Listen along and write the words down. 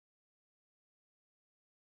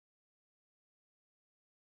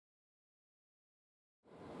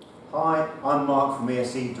Hi, I'm Mark from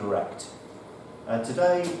ESE Direct.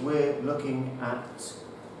 Today we're looking at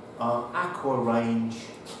our Aqua range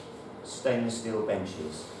stainless steel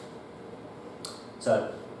benches.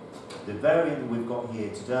 So the variant that we've got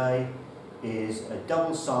here today is a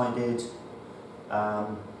double-sided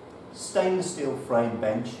stainless steel frame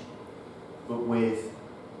bench, but with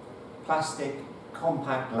plastic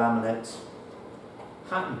compact laminate,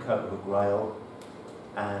 hat and coat hook rail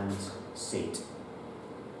and seat.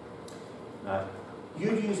 Now,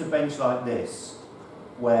 you'd use a bench like this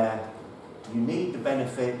where you need the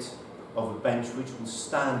benefit of a bench which will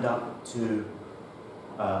stand up to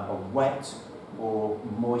a wet or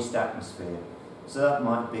moist atmosphere. So that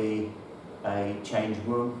might be a changing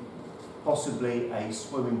room, possibly a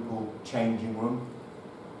swimming pool changing room.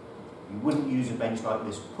 You wouldn't use a bench like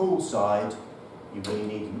this poolside. You really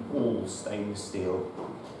need an all stainless steel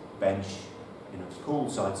bench in a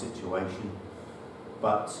poolside situation.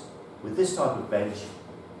 But with this type of bench,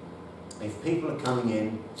 if people are coming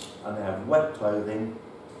in and they have wet clothing,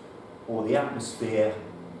 or the atmosphere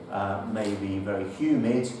may be very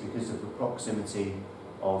humid because of the proximity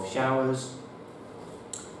of showers,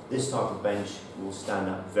 this type of bench will stand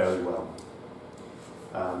up very well.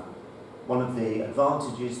 One of the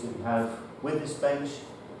advantages that we have with this bench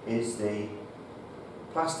is the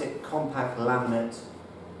plastic compact laminate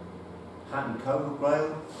hat and coat hook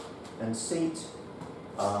rail and seat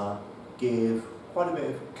give quite a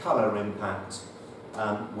bit of colour impact,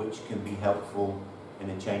 which can be helpful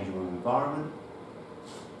in a changing room environment.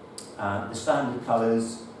 The standard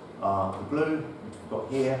colours are the blue, which we've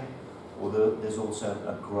got here, or there's also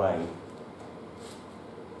a grey.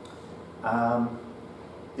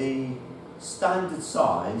 The standard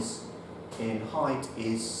size in height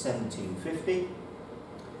is 1750.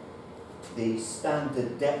 The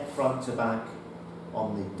standard depth front to back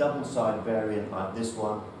on the double side variant like this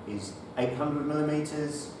one is 800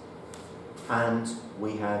 millimeters, and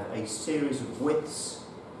we have a series of widths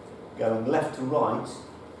going left to right,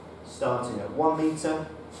 starting at 1 metre,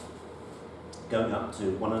 going up to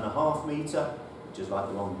 1.5 metre, which is like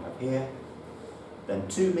the one we have here, then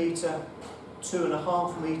 2 metre,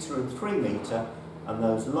 2.5 metre and 3 metre, and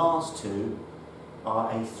those last two are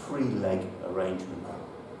a 3-leg arrangement.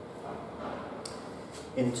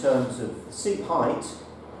 In terms of the seat height,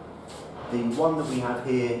 the one that we have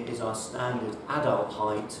here is our standard adult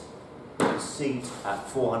height, with the seat at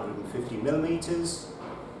 450 millimeters.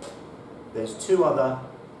 There's two other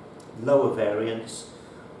lower variants,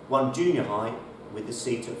 one junior height with the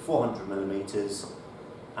seat at 400 millimeters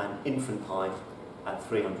and infant height at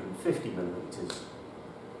 350 millimeters.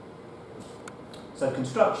 So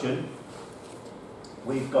construction,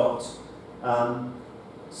 we've got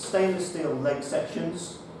stainless steel leg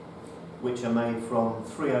sections, which are made from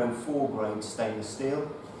 304 grade stainless steel,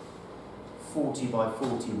 40 by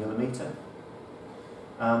 40 millimeter.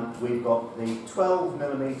 We've got the 12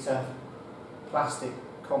 millimeter plastic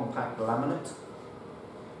compact laminate,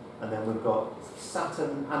 and then we've got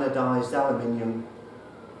satin anodized aluminium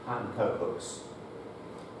hat and coat hooks.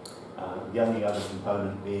 The only other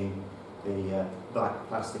component being the black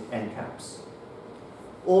plastic end caps.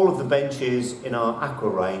 All of the benches in our Aqua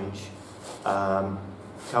range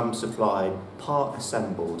come supplied part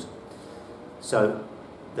assembled. So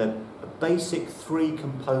the basic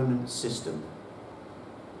 3-component system.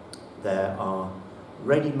 There are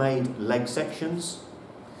ready-made leg sections,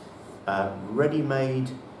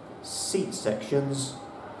 ready-made seat sections,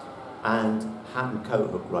 and hat and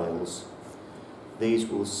coat hook rails. These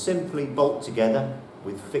will simply bolt together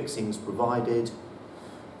with fixings provided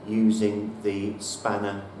using the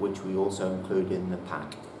spanner, which we also include in the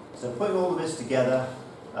pack. So putting all of this together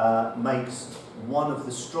makes one of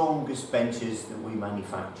the strongest benches that we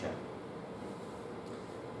manufacture.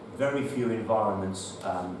 Very few environments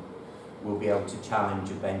will be able to challenge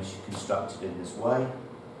a bench constructed in this way.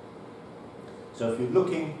 So if you're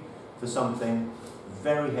looking for something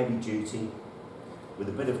very heavy duty with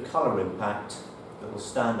a bit of colour impact that will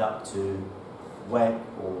stand up to wet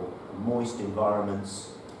or moist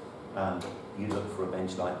environments, you look for a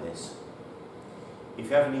bench like this. If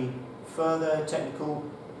you have any further technical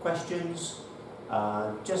questions,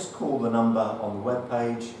 just call the number on the web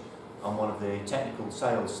page, and one of the technical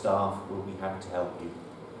sales staff will be happy to help you.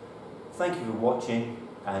 Thank you for watching,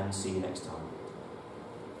 and see you next time.